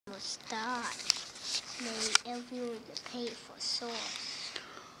start. May everyone pay for source.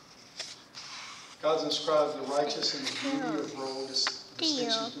 God's inscribed the righteous in the beauty of role.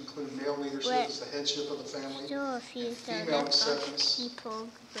 Distinctions include male leadership as the headship of the family, and female acceptance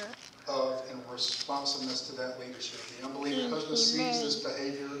of and responsiveness to that leadership. The unbelieving husband sees this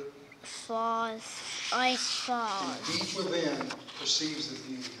behavior and deep within perceives the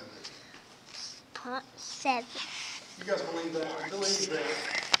beauty of it. Part 7. You guys believe that? I believe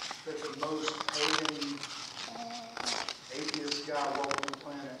that the most atheist guy walking the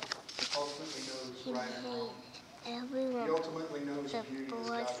planet ultimately knows right and wrong. Everyone He ultimately knows the beauty as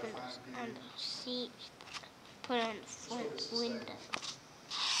God defines beauty. and seat put on the front window.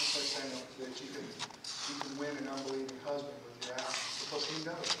 That's like saying that you can win an unbelieving husband with your actions because he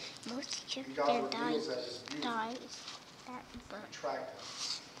knows. Most children God reveals that as beauty. dies at birth. Attractive.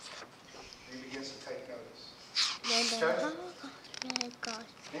 And he begins to take notice. Then Okay?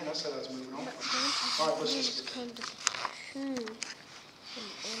 Man, I said I was moving on. All right, let's just get came to food,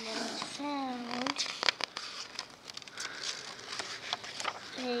 and then found.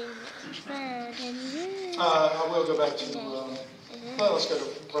 I will go back to, let's go to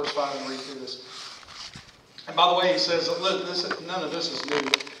verse 5 and read through this. And by the way, he says, none of this is new.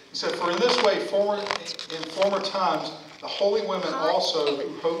 He said, for in this way, in former times, the holy women also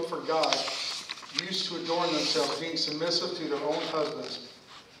who hoped for God used to adorn themselves, being submissive to their own husbands.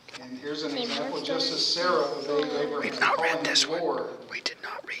 And here's an example, just as Sarah obeyed Abraham. We've not read this one. Lord, we did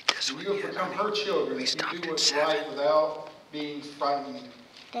not read this one. You have become her children if you do what's right without being frightened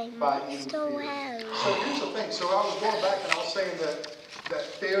by any fear. So here's the thing. So I was going back and I was saying that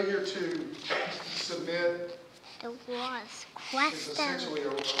failure to submit is essentially a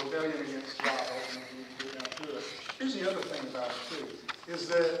rebellion against God. Ultimately, you get down to it. Here's the other thing about it too, is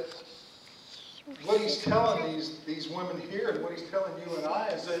that what he's telling these women here and what he's telling you and I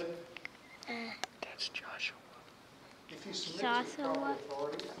is that that's Joshua. If you submit to the proper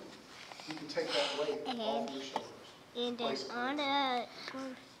authority, you can take that weight off your shoulders. And then on a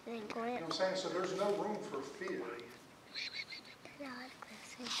you know what I'm saying? So there's no room for fear.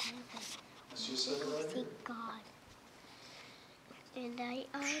 Let's just say it right here. God. And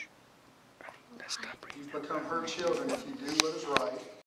You become her children if you do what is right